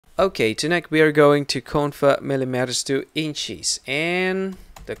Okay, tonight we are going to convert millimeters to inches, and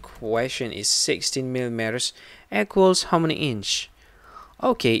the question is 16 millimeters equals how many inch?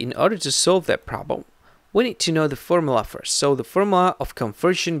 Okay, in order to solve that problem, we need to know the formula first. So the formula of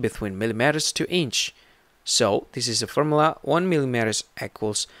conversion between millimeters to inch. So this is the formula: 1 millimeters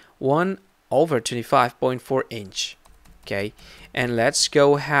equals 1 over 25.4 inch. Okay, and let's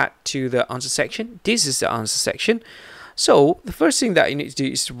go ahead to the answer section. This is the answer section. So the first thing that you need to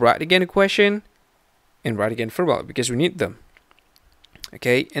do is write again the question and write again formula because we need them.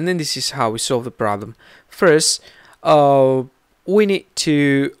 Okay, and then this is how we solve the problem. First, we need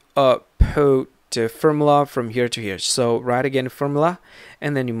to put the formula from here to here. So write again the formula,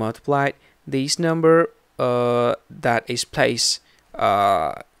 and then you multiply this number that is placed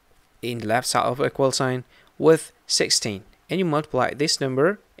in the left side of the equal sign with 16, and you multiply this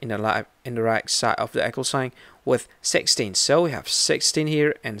number in the right side of the equal sign with 16. So we have 16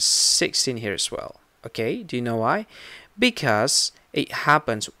 here and 16 here as well. Okay, do you know why? Because it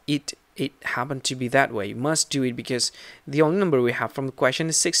happened to be that way. You must do it because the only number we have from the question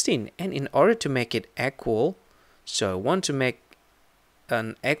is 16, and in order to make it equal, so I want to make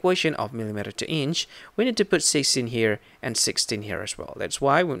an equation of millimeter to inch, we need to put 16 here and 16 here as well. That's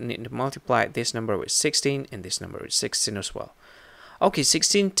why we need to multiply this number with 16 and this number with 16 as well. Okay,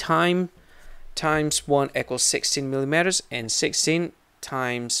 16 times 1 equals 16 millimeters, and 16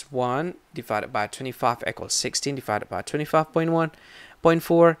 times 1 divided by 25 equals 16 divided by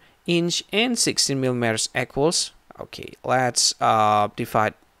 25.1.4 inch, and 16 millimeters equals, okay, let's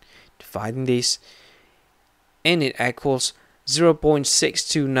dividing this, and it equals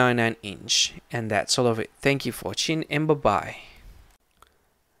 0.6299 inch. And that's all of it. Thank you for watching, and bye bye.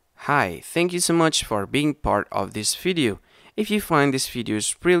 Hi, thank you so much for being part of this video. If you find this video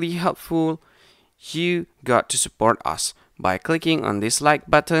is really helpful, you got to support us by clicking on this like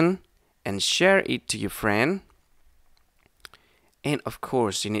button and share it to your friend. And of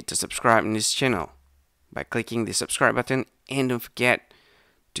course, you need to subscribe in this channel by clicking the subscribe button, and don't forget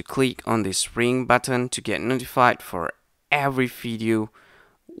to click on this ring button to get notified for every video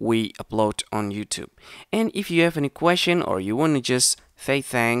we upload on YouTube. And if you have any question or you want to just say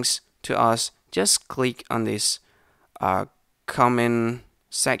thanks to us, just click on this comment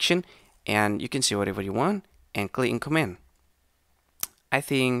section and you can see whatever you want and click in comment. I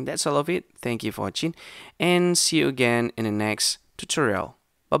think that's all of it. Thank you for watching and see you again in the next tutorial.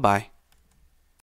 Bye bye.